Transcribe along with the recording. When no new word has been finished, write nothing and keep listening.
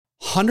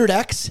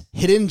100x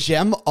hidden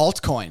gem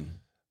altcoin.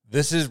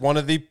 This is one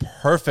of the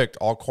perfect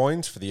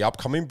altcoins for the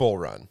upcoming bull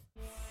run.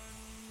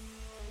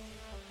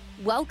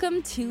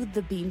 Welcome to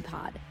the Bean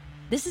Pod.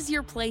 This is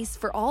your place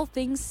for all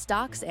things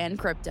stocks and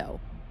crypto.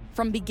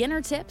 From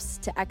beginner tips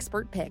to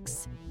expert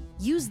picks.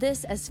 Use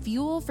this as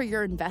fuel for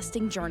your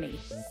investing journey,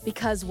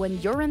 because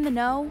when you're in the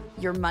know,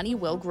 your money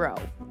will grow.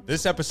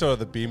 This episode of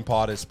the Bean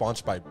Pod is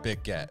sponsored by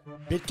BitGet.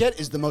 BitGet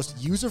is the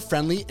most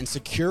user-friendly and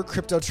secure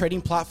crypto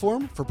trading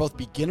platform for both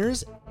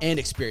beginners and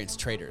experienced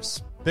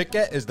traders.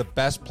 BitGet is the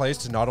best place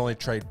to not only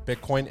trade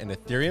Bitcoin and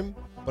Ethereum,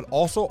 but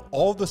also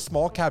all the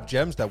small cap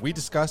gems that we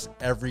discuss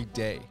every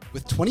day.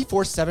 With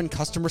 24/7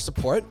 customer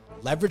support,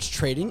 leverage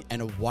trading,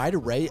 and a wide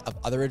array of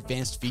other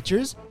advanced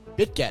features,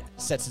 BitGet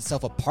sets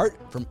itself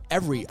apart from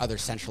every other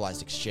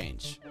centralized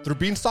exchange. Through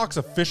Beanstalk's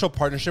official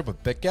partnership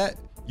with BitGet,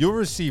 you'll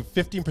receive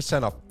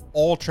 15% off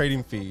all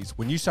trading fees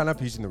when you sign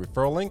up using the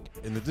referral link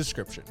in the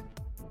description.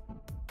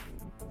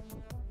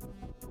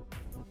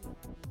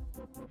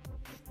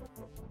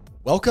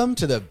 Welcome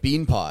to the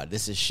Bean Pod.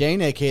 This is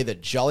Shane, aka the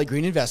Jolly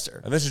Green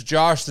Investor. And this is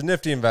Josh, the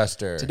Nifty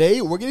Investor.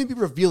 Today, we're going to be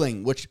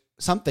revealing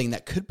something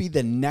that could be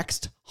the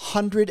next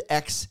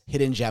 100x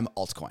hidden gem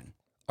altcoin.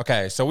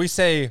 Okay, so we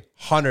say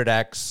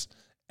 100x,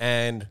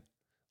 and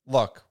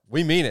look,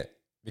 we mean it,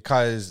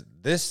 because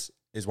this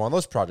is one of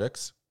those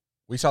projects.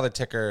 We saw the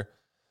ticker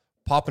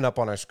popping up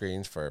on our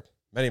screens for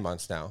many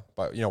months now,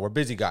 but we're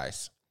busy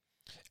guys.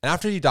 And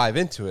after you dive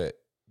into it,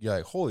 you're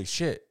like, holy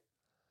shit.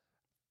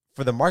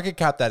 For the market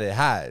cap that it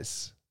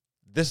has,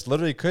 this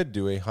literally could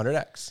do a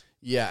 100x.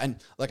 Yeah, and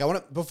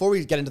before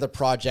we get into the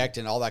project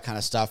and all that kind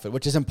of stuff,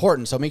 which is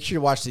important, so make sure you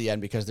watch to the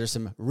end because there's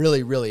some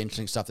really, really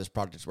interesting stuff this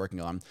project is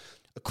working on.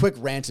 A quick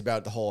rant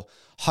about the whole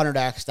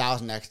 100x,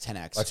 1000x,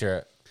 10x. Let's hear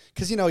it.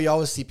 Because, you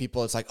always see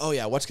people, it's like, oh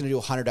yeah, what's going to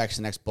do 100x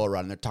the next bull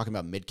run? And they're talking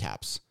about mid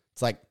caps.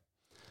 It's like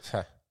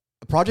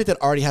a project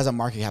that already has a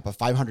market cap of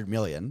 500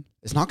 million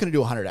is not going to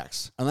do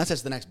 100x unless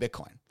it's the next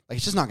Bitcoin. Like,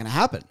 it's just not going to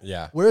happen.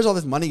 Yeah. Where is all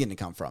this money going to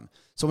come from?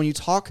 So when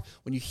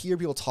you hear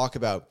people talk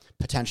about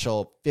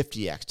potential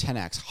 50x,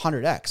 10x,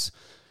 100x,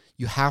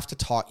 you have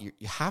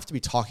to be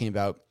talking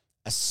about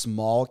a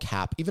small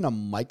cap, even a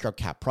micro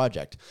cap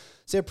project.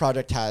 Say a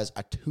project has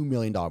a $2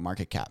 million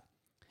market cap.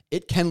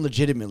 It can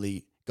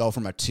legitimately go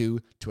from a $2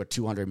 to a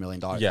 $200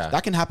 million. Yeah.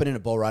 That can happen in a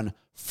bull run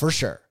for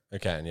sure.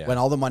 It can, yeah. When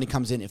all the money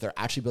comes in, if they're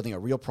actually building a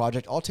real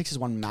project, all it takes is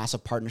one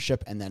massive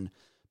partnership and then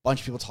a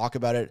bunch of people talk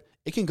about it.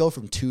 It can go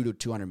from 2 to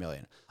 200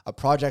 million. A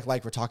project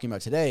like we're talking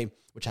about today,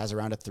 which has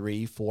around a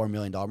 $3-4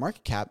 million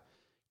market cap,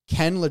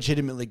 can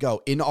legitimately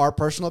go, in our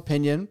personal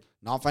opinion,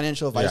 not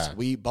financial advice. Yeah.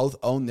 We both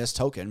own this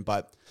token,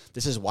 but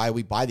this is why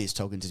we buy these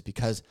tokens, is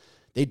because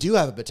they do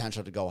have a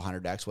potential to go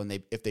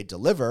 100x if they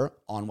deliver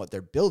on what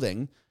they're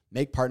building,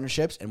 make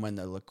partnerships, and when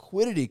the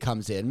liquidity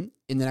comes in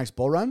the next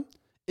bull run,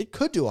 it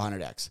could do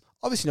 100x.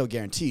 Obviously, no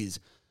guarantees,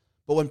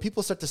 but when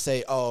people start to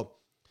say, "Oh,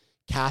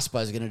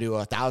 Caspa is going to do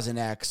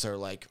 1,000x,"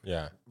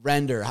 or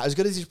Render, as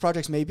good as these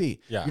projects may be,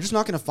 you're just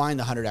not going to find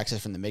the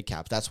 100x's from the mid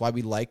caps. That's why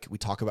we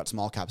talk about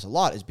small caps a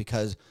lot, is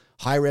because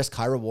high risk,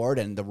 high reward,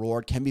 and the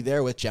reward can be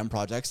there with gem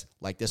projects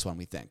like this one,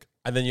 we think.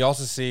 And then you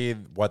also see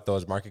what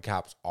those market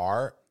caps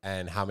are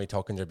and how many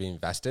tokens are being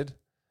vested.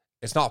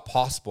 It's not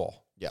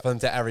possible for them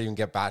to ever even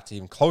get back to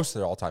even close to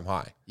their all-time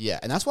high. Yeah,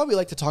 and that's why we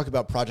like to talk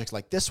about projects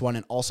like this one,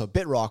 and also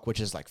BitRock, which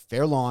is like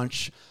fair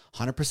launch,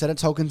 100% of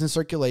tokens in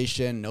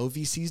circulation, no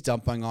VCs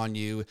dumping on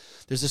you.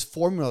 There's this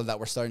formula that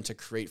we're starting to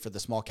create for the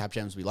small cap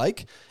gems we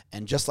like.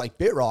 And just like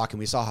BitRock, and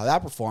we saw how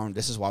that performed,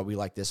 this is why we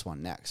like this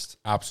one next.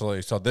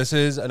 Absolutely. So this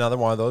is another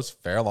one of those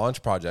fair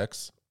launch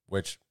projects,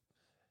 which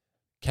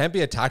can't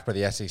be attacked by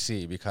the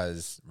SEC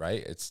because,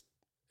 right,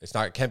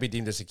 it can't be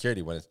deemed a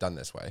security when it's done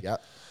this way. Yeah.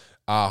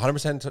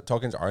 100%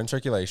 tokens are in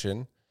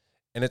circulation,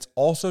 and it's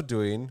also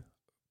doing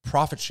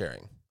profit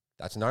sharing.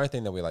 That's another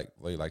thing that we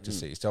really like to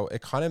see. So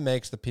it kind of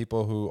makes the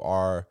people who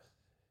are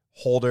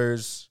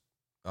holders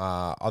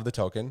of the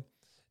token,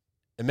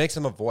 it makes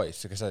them a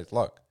voice, because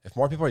look, if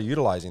more people are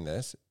utilizing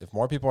this, if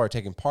more people are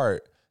taking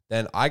part,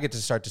 then I get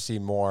to start to see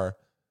more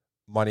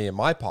money in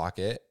my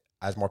pocket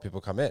as more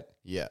people come in.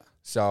 Yeah.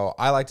 So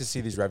I like to see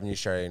these revenue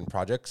sharing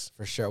projects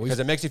for sure, because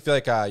it makes you feel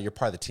like you're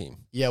part of the team.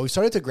 Yeah, we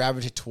started to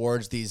gravitate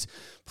towards these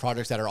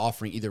projects that are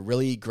offering either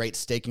really great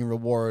staking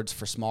rewards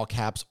for small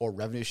caps or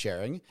revenue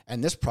sharing.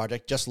 And this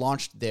project just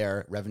launched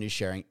their revenue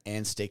sharing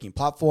and staking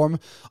platform.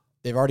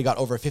 They've already got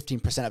over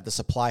 15% of the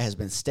supply has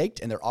been staked,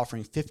 and they're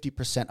offering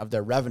 50% of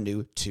their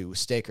revenue to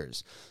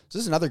stakers. So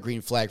this is another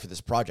green flag for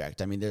this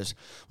project. I mean,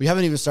 we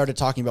haven't even started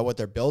talking about what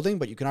they're building,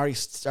 but you can already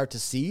start to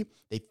see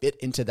they fit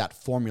into that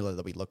formula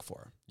that we look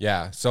for.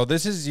 Yeah. So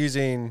this is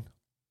using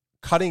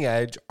cutting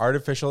edge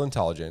artificial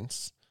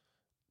intelligence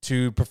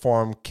to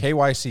perform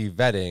KYC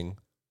vetting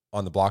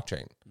on the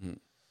blockchain. Mm-hmm.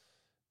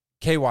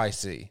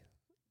 KYC,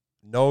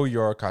 know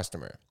your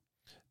customer.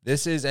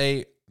 This is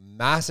a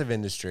massive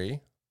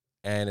industry,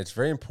 and it's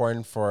very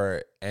important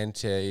for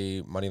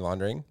anti-money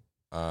laundering.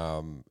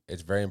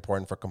 It's very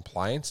important for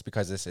compliance,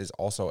 because this is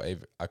also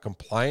a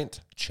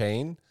compliant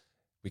chain.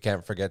 We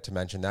can't forget to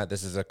mention that.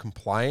 This is a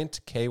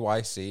compliant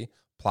KYC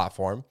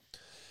platform.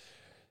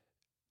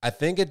 I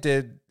think it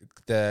did,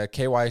 the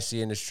KYC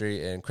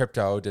industry in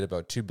crypto did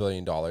about $2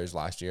 billion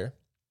last year.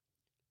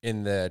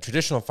 In the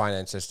traditional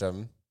finance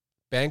system,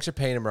 banks are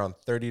paying them around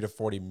 $30 to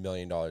 $40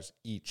 million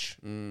each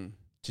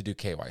to do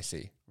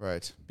KYC.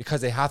 Right. Because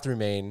they have to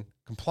remain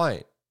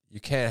compliant. You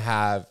can't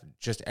have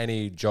just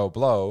any Joe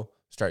Blow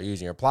start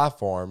using your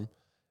platform,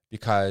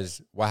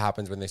 because what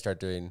happens when they start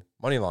doing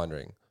money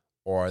laundering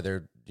or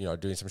they're,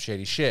 doing some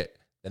shady shit,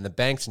 then the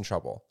bank's in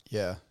trouble.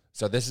 Yeah.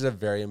 So this is a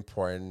very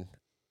important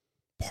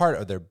part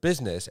of their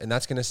business, and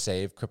that's going to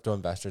save crypto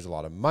investors a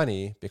lot of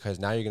money, because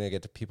now you're going to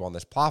get to people on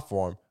this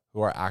platform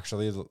who are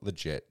actually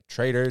legit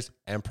traders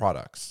and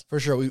products. For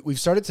sure. We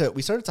started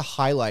to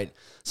highlight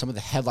some of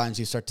the headlines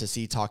you start to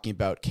see talking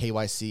about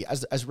KYC.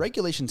 As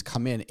regulations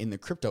come in the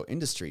crypto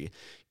industry,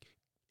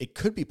 it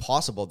could be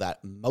possible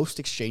that most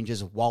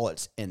exchanges,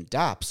 wallets, and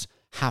dApps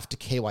have to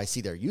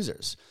KYC their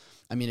users.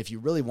 I mean, if you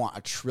really want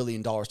 $1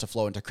 trillion to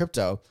flow into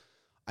crypto,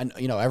 and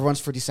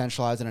everyone's for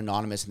decentralized and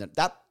anonymous, and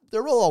that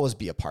there will always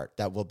be a part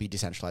that will be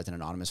decentralized and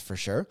anonymous for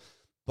sure.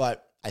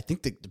 But I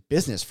think the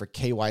business for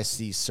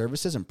KYC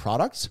services and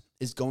products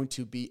is going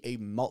to be a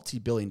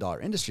multi-billion-dollar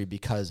industry,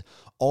 because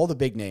all the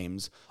big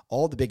names,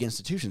 all the big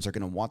institutions are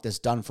going to want this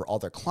done for all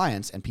their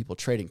clients and people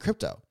trading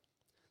crypto.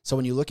 So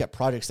when you look at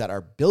projects that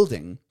are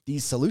building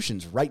these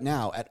solutions right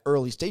now at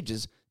early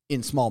stages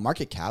in small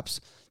market caps,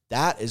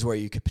 that is where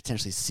you could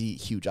potentially see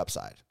huge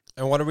upside.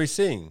 And what are we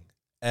seeing?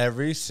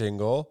 Every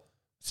single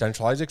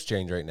centralized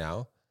exchange right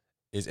now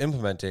is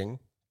implementing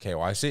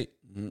KYC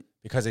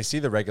because they see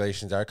the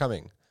regulations that are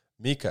coming.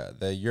 MiCA,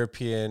 the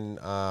European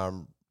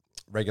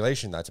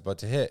regulation that's about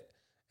to hit,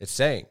 it's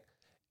saying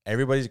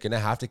everybody's going to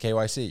have to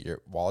KYC. Your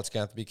wallet's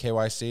going to have to be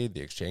KYC.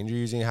 The exchange you're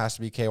using has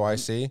to be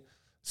KYC.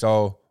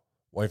 So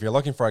if you're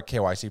looking for a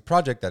KYC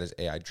project that is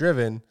AI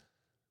driven,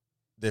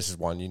 this is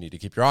one you need to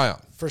keep your eye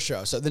on. For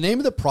sure. So the name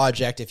of the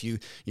project, if you've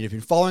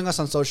been following us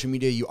on social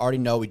media, you already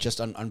know we just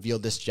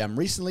unveiled this gem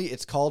recently.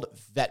 It's called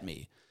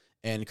VetMe.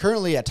 And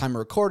currently, at time of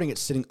recording,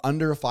 it's sitting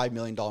under a $5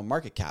 million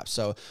market cap.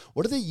 So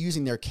what are they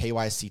using their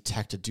KYC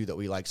tech to do that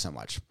we like so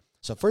much?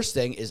 So first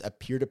thing is a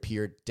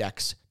peer-to-peer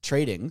DEX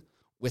trading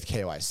with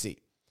KYC.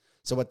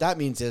 So what that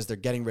means is they're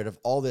getting rid of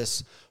all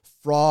this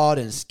fraud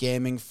and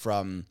scamming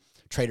from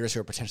traders who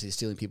are potentially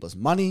stealing people's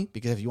money.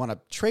 Because if you want to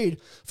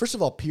trade, first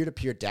of all,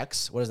 peer-to-peer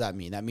DEX, what does that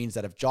mean? That means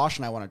that if Josh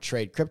and I want to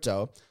trade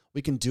crypto,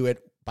 we can do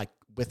it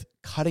with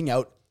cutting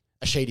out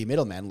a shady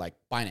middleman like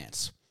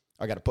Binance.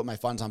 I got to put my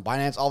funds on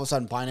Binance. All of a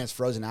sudden, Binance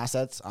frozen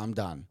assets. I'm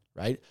done,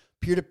 right?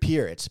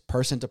 Peer-to-peer, it's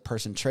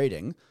person-to-person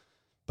trading.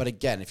 But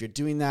again, if you're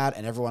doing that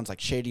and everyone's like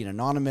shady and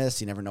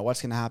anonymous, you never know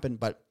what's going to happen.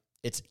 But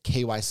it's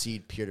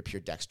KYC peer-to-peer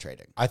DEX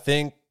trading. I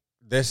think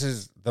this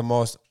is the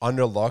most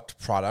underlooked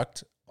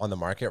product on the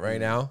market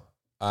right now.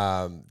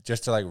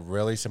 Just to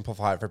really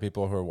simplify it for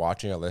people who are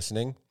watching or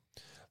listening.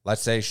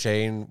 Let's say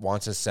Shane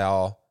wants to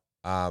sell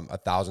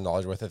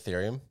 $1,000 worth of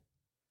Ethereum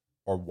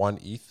or 1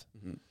 ETH.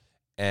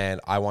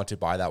 And I want to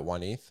buy that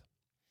 1 ETH.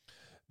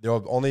 There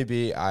will only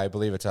be, I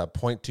believe it's a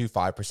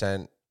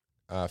 0.25%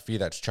 fee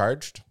that's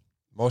charged.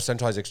 Most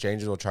centralized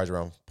exchanges will charge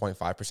around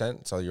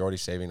 0.5%, so you're already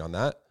saving on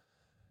that.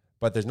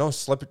 But there's no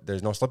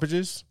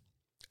slippages,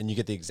 and you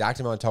get the exact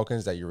amount of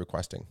tokens that you're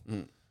requesting.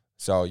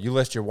 So you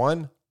list your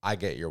one, I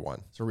get your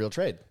one. It's a real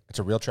trade. It's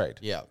a real trade.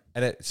 Yeah.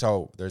 And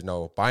so there's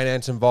no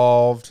Binance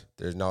involved.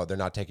 They're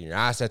not taking your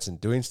assets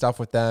and doing stuff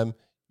with them.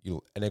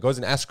 And it goes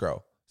in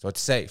escrow, so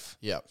it's safe.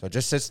 Yeah. So it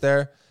just sits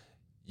there.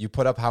 You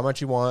put up how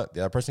much you want. The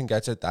other person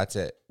gets it. That's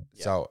it.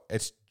 Yeah. So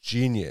it's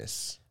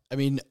genius. I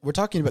mean, we're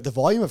talking about the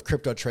volume of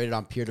crypto traded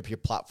on peer-to-peer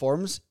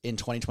platforms in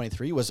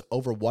 2023 was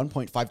over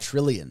 1.5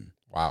 trillion.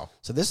 Wow.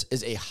 So this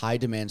is a high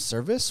demand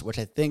service, which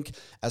I think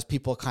as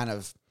people kind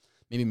of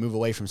maybe move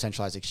away from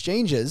centralized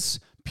exchanges,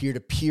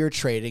 peer-to-peer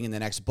trading in the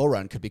next bull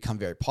run could become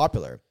very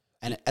popular.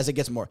 And as it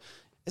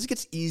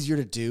gets easier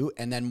to do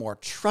and then more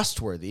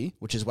trustworthy,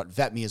 which is what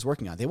VetMe is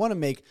working on. They want to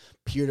make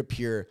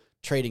peer-to-peer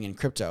trading in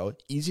crypto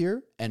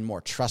easier and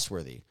more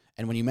trustworthy.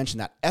 And when you mention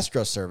that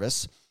escrow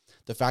service,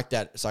 the fact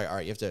that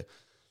you have to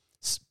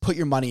put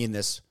your money in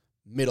this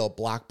middle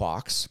black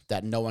box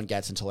that no one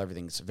gets until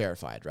everything's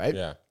verified, right?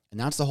 Yeah. And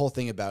that's the whole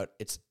thing about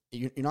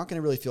you're not going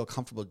to really feel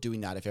comfortable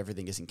doing that if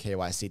everything isn't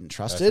KYC'd and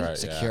trusted, right,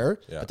 secure.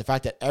 Yeah. But the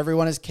fact that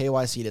everyone is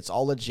KYC'd, it's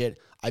all legit,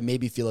 I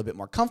maybe feel a bit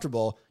more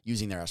comfortable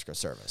using their escrow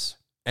service.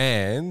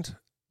 And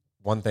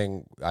one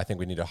thing I think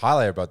we need to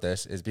highlight about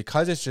this is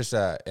because it's just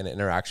an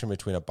interaction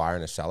between a buyer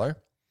and a seller.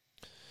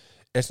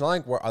 It's not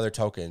like we're other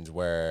tokens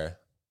where,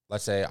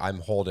 let's say I'm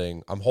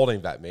holding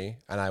VetMe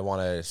and I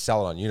want to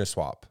sell it on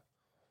Uniswap.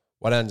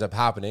 What ends up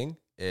happening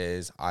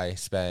is I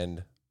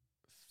spend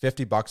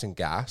 $50 in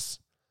gas.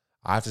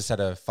 I have to set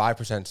a 5%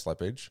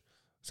 slippage.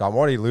 So I'm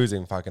already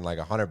losing fucking like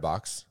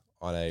 $100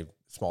 on a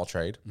small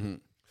trade. Mm-hmm.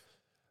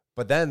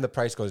 But then the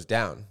price goes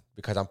down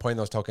because I'm putting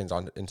those tokens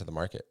into the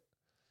market.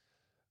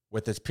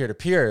 With this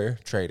peer-to-peer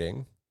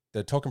trading,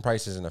 the token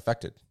price isn't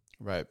affected.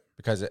 Right.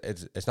 Because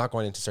it's not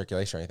going into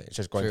circulation or anything. It's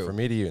just going from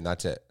me to you, and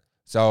that's it.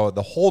 So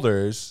the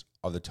holders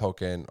of the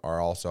token are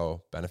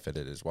also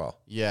benefited as well.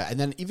 Yeah, and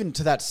then even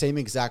to that same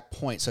exact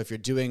point, so if you're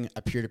doing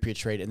a peer-to-peer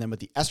trade and then with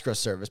the escrow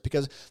service,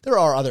 because there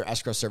are other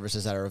escrow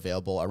services that are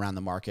available around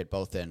the market,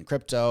 both in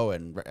crypto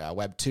and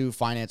Web2,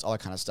 finance, all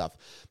that kind of stuff,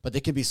 but they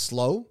can be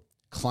slow,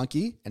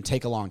 clunky, and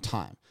take a long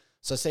time.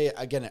 So say,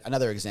 again,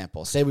 another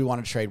example, say we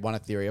want to trade 1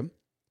 Ethereum.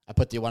 I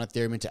put the 1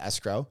 Ethereum into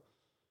escrow.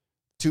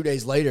 2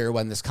 days later,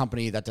 when this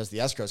company that does the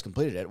escrow has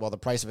completed it, well, the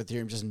price of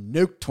Ethereum just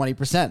nuked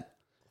 20%.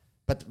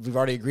 But we've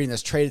already agreed in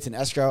this trade, it's an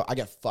escrow, I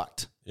get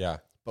fucked. Yeah.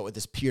 But with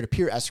this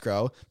peer-to-peer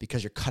escrow,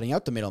 because you're cutting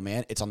out the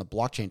middleman, it's on the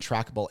blockchain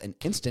trackable and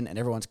instant, and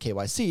everyone's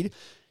KYC'd,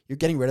 you're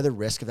getting rid of the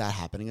risk of that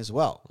happening as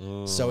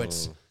well. So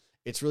it's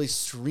really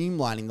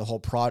streamlining the whole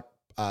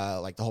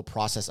the whole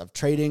process of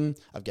trading,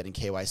 of getting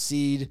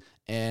KYC'd,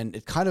 and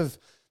it kind of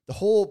the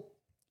whole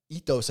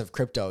ethos of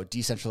crypto,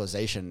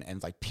 decentralization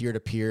and like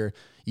peer-to-peer.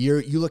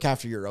 You look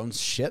after your own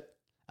shit,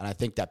 and I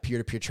think that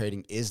peer-to-peer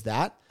trading is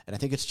that. And I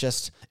think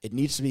it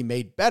needs to be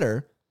made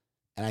better.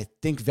 And I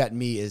think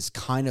VetMe is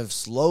kind of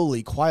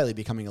slowly, quietly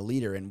becoming a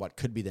leader in what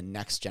could be the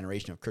next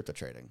generation of crypto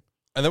trading.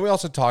 And then we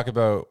also talk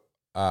about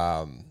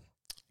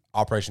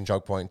Operation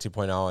Choke Point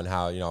 2.0 and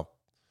how,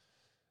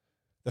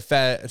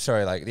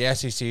 the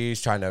SEC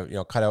is trying to,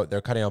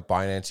 they're cutting out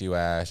Binance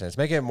US, and it's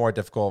making it more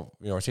difficult.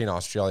 We're seeing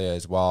Australia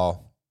as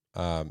well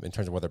in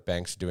terms of what their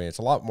banks are doing. It's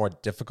a lot more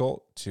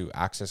difficult to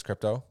access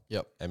crypto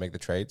and make the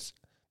trades.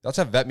 They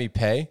also have VetMe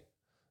Pay.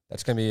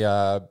 That's going to be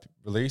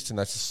released, and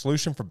that's a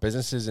solution for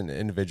businesses and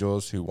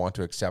individuals who want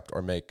to accept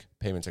or make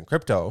payments in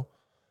crypto,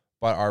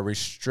 but are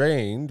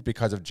restrained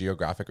because of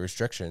geographic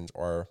restrictions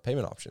or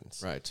payment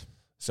options. Right.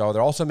 So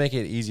they're also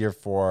making it easier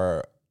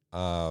for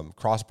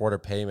cross-border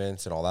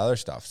payments and all that other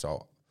stuff.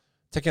 So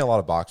ticking a lot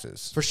of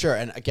boxes. For sure.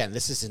 And again,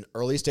 this is an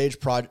early stage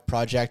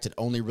project. It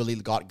only really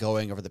got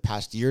going over the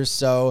past year or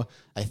so.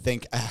 I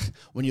think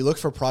when you look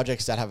for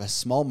projects that have a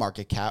small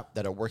market cap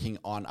that are working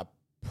on a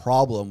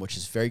problem, which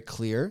is very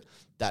clear,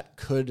 that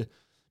could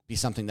be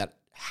something that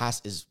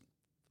is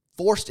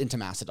forced into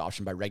mass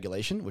adoption by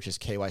regulation, which is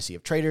KYC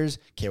of traders,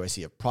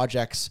 KYC of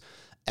projects,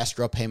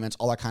 escrow payments,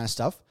 all that kind of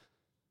stuff.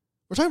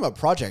 We're talking about a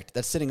project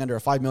that's sitting under a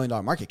 $5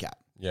 million market cap.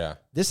 Yeah.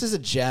 This is a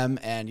gem,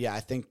 and I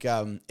think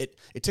it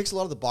ticks a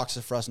lot of the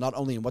boxes for us, not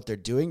only in what they're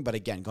doing, but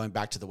again, going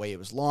back to the way it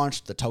was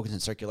launched, the tokens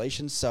in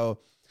circulation. So,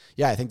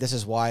 I think this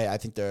is why I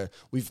think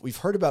we've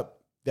heard about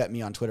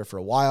VetMe on Twitter for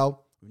a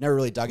while. We've never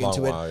really dug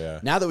into it. Yeah.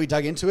 Now that we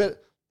dug into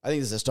it, I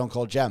think this is a stone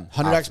cold gem.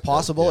 100x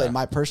possible, in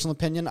my personal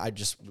opinion.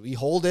 We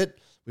hold it.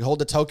 We hold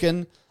the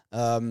token.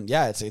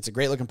 It's a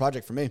great looking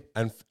project for me.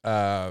 And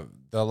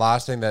the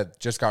last thing that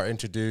just got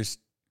introduced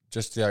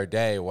just the other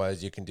day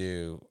was you can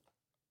do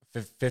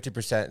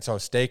 50%. So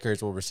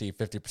stakers will receive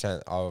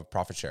 50% of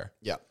profit share.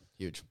 Yeah,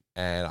 huge.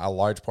 And a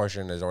large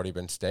portion has already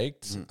been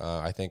staked.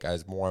 I think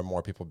as more and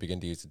more people begin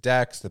to use the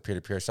DEX, the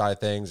peer-to-peer side of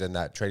things, and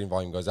that trading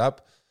volume goes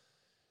up,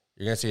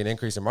 you're going to see an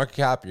increase in market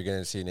cap. You're going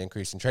to see an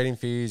increase in trading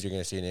fees. You're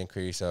going to see an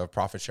increase of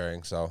profit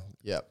sharing. So,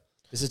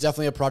 this is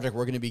definitely a project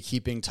we're going to be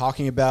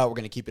talking about. We're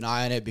going to keep an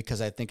eye on it because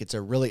I think it's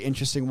a really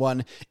interesting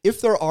one.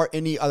 If there are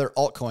any other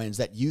altcoins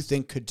that you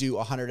think could do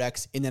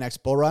 100x in the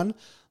next bull run,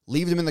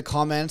 leave them in the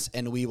comments,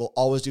 and we will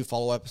always do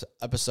follow-up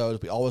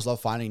episodes. We always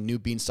love finding new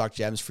Beanstalk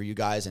gems for you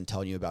guys and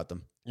telling you about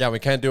them. Yeah, we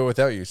can't do it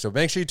without you. So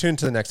make sure you tune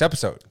to the next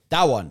episode.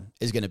 That one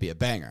is going to be a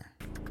banger.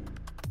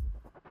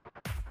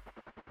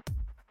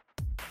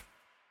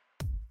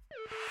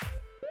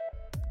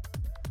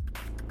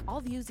 All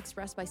views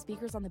expressed by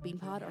speakers on the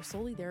BeanPod are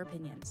solely their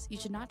opinions. You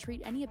should not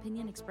treat any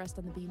opinion expressed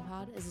on the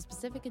BeanPod as a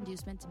specific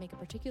inducement to make a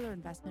particular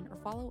investment or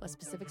follow a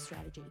specific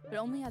strategy, but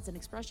only as an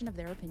expression of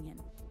their opinion.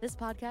 This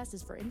podcast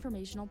is for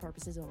informational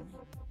purposes only.